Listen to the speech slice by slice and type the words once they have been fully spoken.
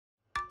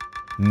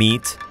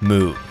Meet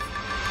Moov,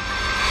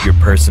 your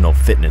personal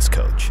fitness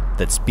coach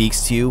that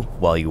speaks to you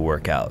while you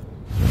work out.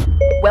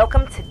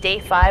 Welcome to day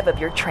 5 of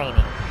your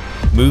training.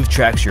 Moov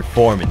tracks your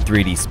form in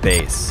 3D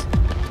space,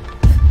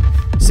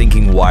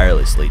 syncing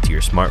wirelessly to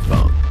your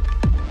smartphone.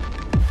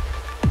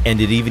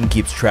 And it even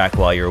keeps track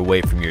while you're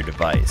away from your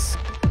device.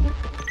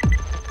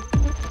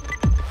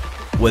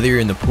 Whether you're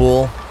in the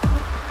pool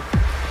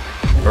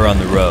or on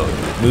the road,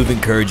 Moov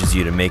encourages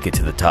you to make it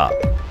to the top.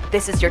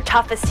 This is your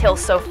toughest hill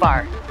so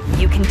far.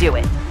 You can do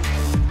it.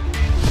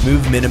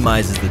 Moov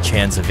minimizes the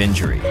chance of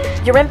injury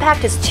Your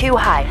impact is too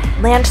high.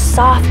 Land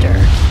softer.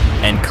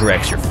 and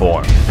corrects your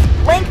form.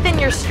 Lengthen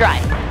your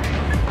stride.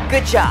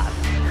 Good job.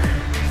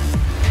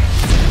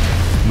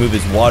 Moov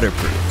is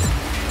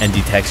waterproof and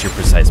detects your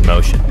precise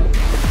motion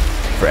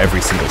for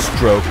every single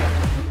stroke,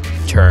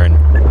 turn,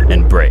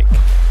 and break.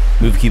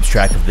 Moov keeps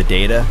track of the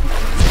data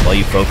while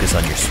you focus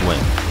on your swim.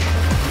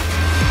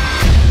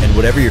 And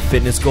whatever your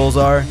fitness goals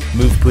are,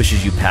 Moov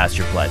pushes you past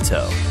your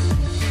plateau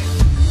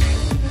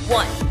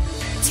 1,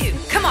 2,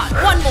 come on,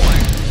 one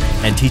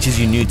more. and teaches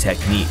you new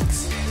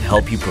techniques to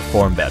help you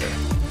perform better.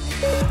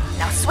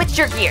 Now switch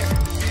your gear.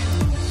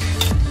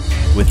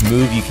 With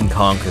Moov, you can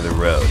conquer the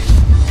road.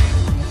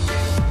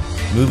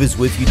 Moov is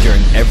with you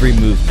during every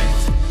movement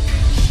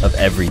of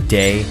every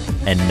day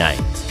and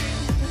night.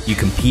 You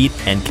compete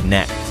and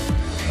connect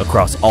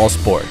across all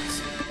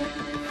sports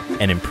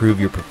and improve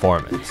your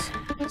performance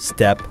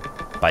step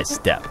by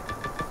step.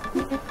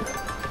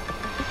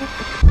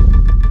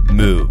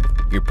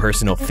 Moov, your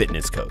personal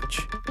fitness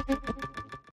coach.